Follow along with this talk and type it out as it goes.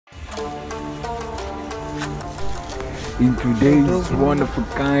In today's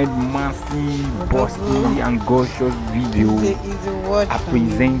one-of-a-kind, massive, busty and gorgeous video, I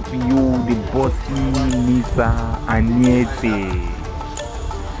present to you the Busty NESSA Biography.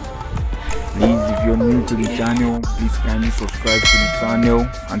 Please, if you're new to the channel, please kindly subscribe to the channel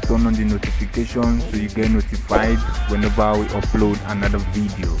and turn on the notifications so you get notified whenever we upload another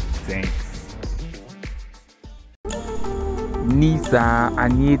video. Thanks. NESSA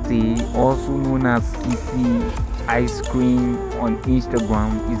Biography, also known as CC Ice Cream on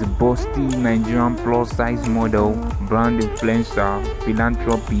Instagram, is a busty Nigerian plus-size model, brand influencer,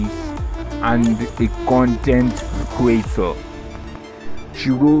 philanthropist, and a content creator. She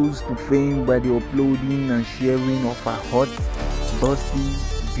rose to fame by the uploading and sharing of her hot, busty,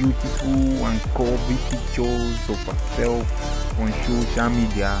 beautiful, and curvy pictures of herself on social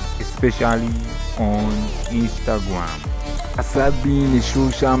media, especially on Instagram. Aside being a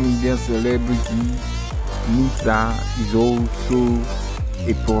social media celebrity, NESSA is also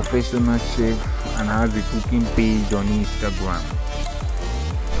a professional chef and has a cooking page on Instagram.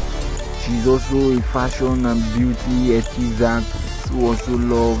 She's also a fashion and beauty enthusiast who also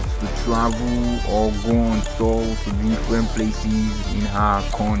loves to travel or go on tour to different places in her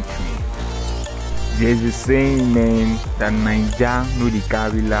country. There's a saying, man, that Naija no dey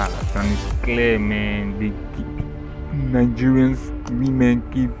carry last, and it's clear, man. The Nigerian women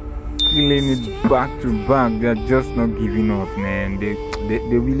keep killing it back to back. They're just not giving up, man. They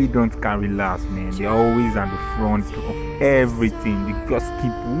really don't carry last, man. They're always at the front of everything. They just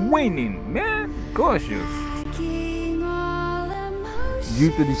keep winning, man. Cautious.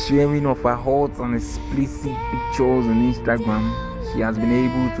 Due to the sharing of her hot and explicit pictures on Instagram, she has been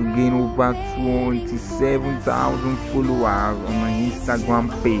able to gain over 27,000 followers on her Instagram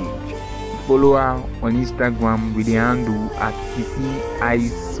page. Follow her on Instagram with the handle at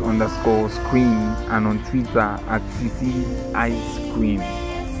 @CC_Ice_Cream and on Twitter at @CC_Ice_Cream.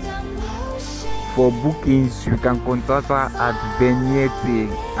 For bookings, you can contact her at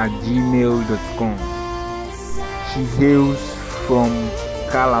beniete@gmail.com. She hails from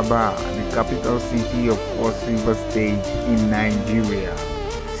Calabar, the capital city of Cross River State in Nigeria.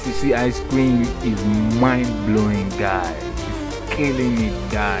 CC Ice Cream is mind-blowing, guys. It's killing it,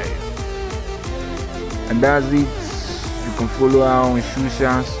 guys. And that's it. You can follow her on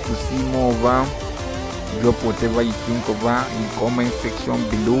socials to see more of her. Drop whatever you think of her in the comment section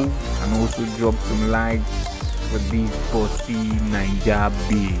below, and also drop some likes for this busty Naija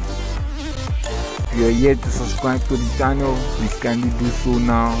babe. If you are yet to subscribe to the channel, please kindly do so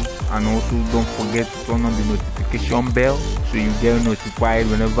now, and also don't forget to turn on the notification bell so you get notified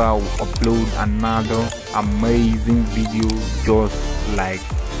whenever I will upload another amazing video just like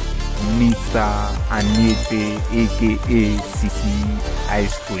NESSA Biography, aka CC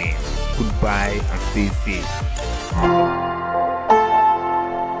Ice Cream. Goodbye and stay safe.